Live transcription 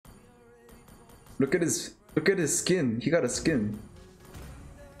Look at his skin. He got a skin.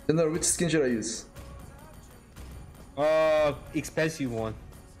 General, which skin should I use? Expensive one.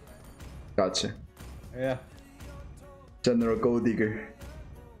 Gotcha. Yeah. General Gold Digger.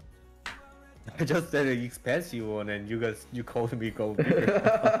 I just said an expensive one, and you called me gold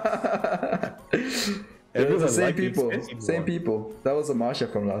digger. It was the same people. expensive Same one. people. That was a Masha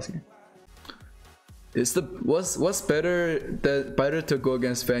from last game. Is the what's better to go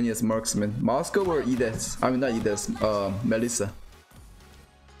against Fanny as marksman? Moscow or Edith? I mean not Edith. Melissa.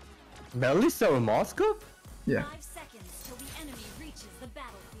 Melissa or Moscow? Yeah. 5 seconds till the enemy reaches the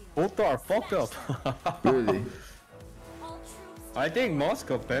battlefield. Both are fucked up. Really? All troops I think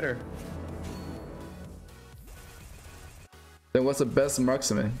Moscow better. Then what's the best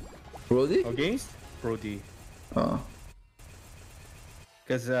marksman? Brody? Against Brody. Oh.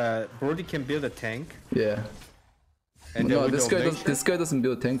 Because Brody can build a tank. Yeah. And No, then this guy doesn't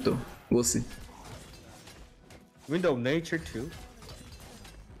build a tank though. We'll see. Window of Nature too.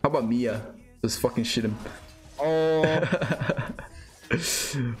 How about Mia? Just fucking shit him. Oh.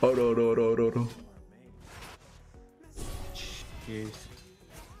 Oh. Jeez.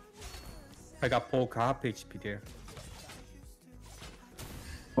 I got full cop HP there.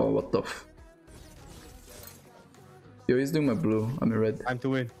 Oh, what the f... Yo, he's doing my blue. I'm in red. Time to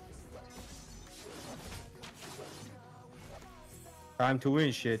win. Time to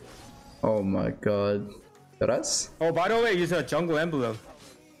win, shit. Oh my god. That's? Oh, by the way, use a jungle emblem.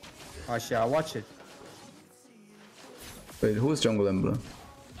 Oh shit, I watch it. Wait, who's Jungle Emblem?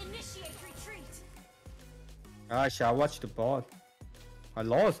 initiate retreat. Ah shit, I watched the bot. I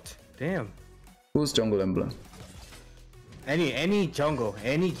lost. Damn. Who's Jungle Emblem? Any jungle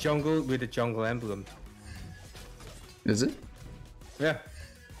with a jungle emblem. Is it? Yeah.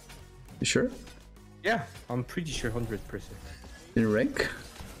 You sure? Yeah, I'm pretty sure 100%. In rank?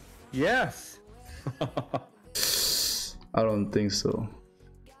 Yes. I don't think so.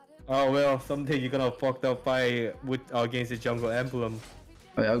 Oh well, someday you're gonna fucked up by with against the jungle emblem.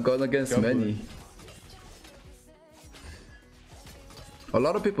 I've gone against Jungle. many. A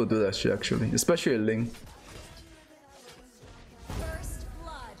lot of people do that shit actually, especially Ling. First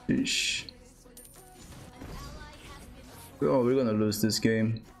blood. Sheesh. Oh, we're gonna lose this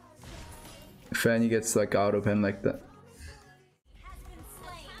game. If Fanny gets like out of hand like that. Has been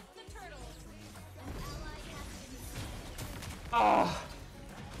slain. The turtle. Ah,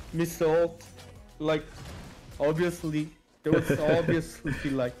 missed ult. Like, obviously, there was obviously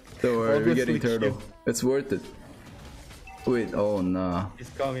like. Don't worry, we're obviously getting turtle. kill. It's worth it. Wait, oh nah. It's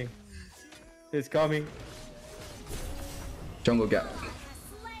coming. It's coming. Jungle gap. Has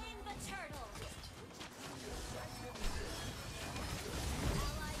slain the turtle.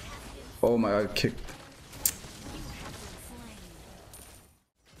 Oh my god, kicked. You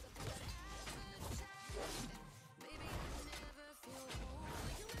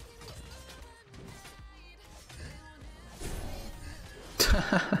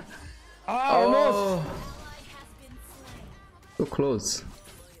have been slain. Ah, almost. Oh, Ally has been slain. so close. You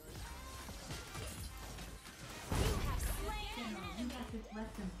have slain an enemy.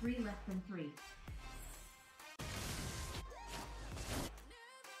 Less than 3, less than 3.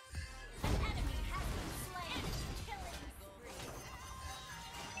 An enemy has been slain. Killing spree.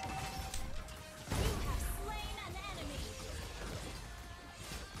 You have slain an enemy. Enemy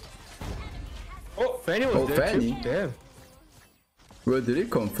has Oh, Fanny was Oh, there Fanny? too. Damn. Where did it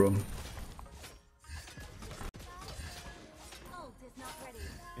come from? ult is not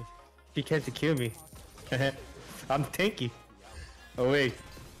ready. She can't kill me. I'm tanky. Oh wait.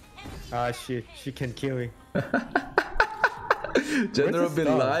 Ah shit, she can kill me. General the been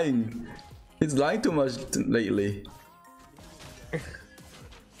star? lying. He's lying too much lately.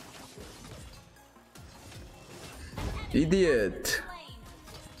 Idiot.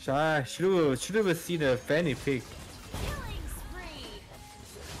 Slain. Should have seen the Fanny pick. Killing spree.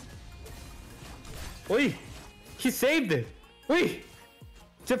 Oi! He saved it! Oi!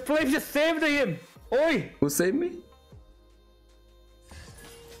 The flame just saved him! Oi! Who saved me?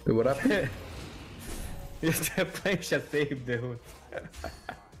 Wait, what happened? The flame just saved the Hoon.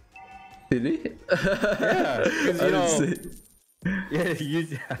 Did he? Yeah, because I you didn't know. see.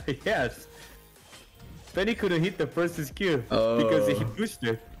 Yeah, yes. Fanny couldn't hit the first skill Oh. because he pushed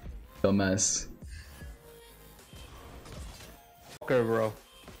it. Dumbass. Fucker, bro.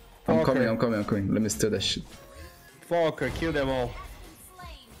 I'm Fucker. coming. Let me steal that shit. Fucker, kill them all.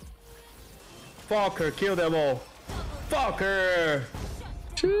 Slain. Fucker, kill them all. Fucker!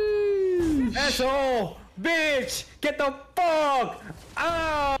 Sheesh. Asshole! Bitch! Get the fuck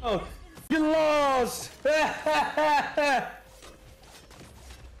out! You lost!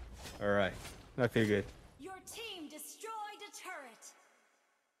 Alright. I feel good. Your team destroyed a turret.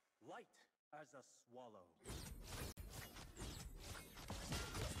 Light as a swallow.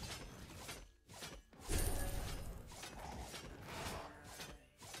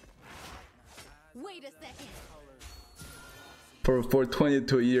 Wait a second. For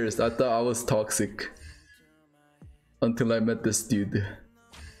 22 years, I thought I was toxic. Until I met this dude.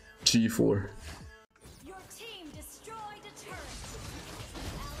 G4. Your team destroyed a turret.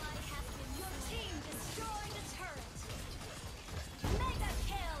 Ally has been. Your team destroyed a turret. Mega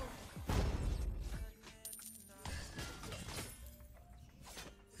kill.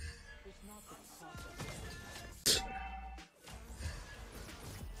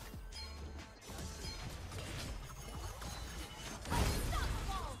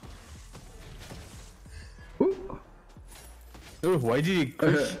 Ooh. Ooh, why did he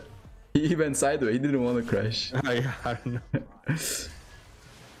crash? He went sideways, he didn't want to crash. I don't know.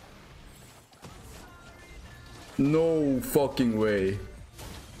 No fucking way.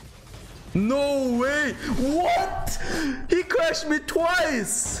 No way! What? He crashed me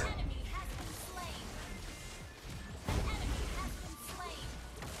twice! Enemy has been slain. An enemy has been slain.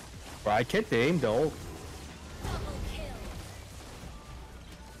 Bro, I can't aim though. Double kill.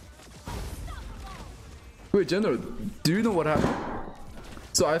 Wait, General, do you know what happened?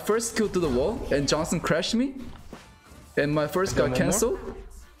 So I first killed to the wall and Johnson crashed me. And my first got one more? cancelled.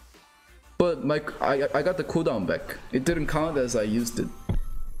 But I got the cooldown back. It didn't count as I used it.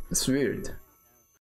 It's weird.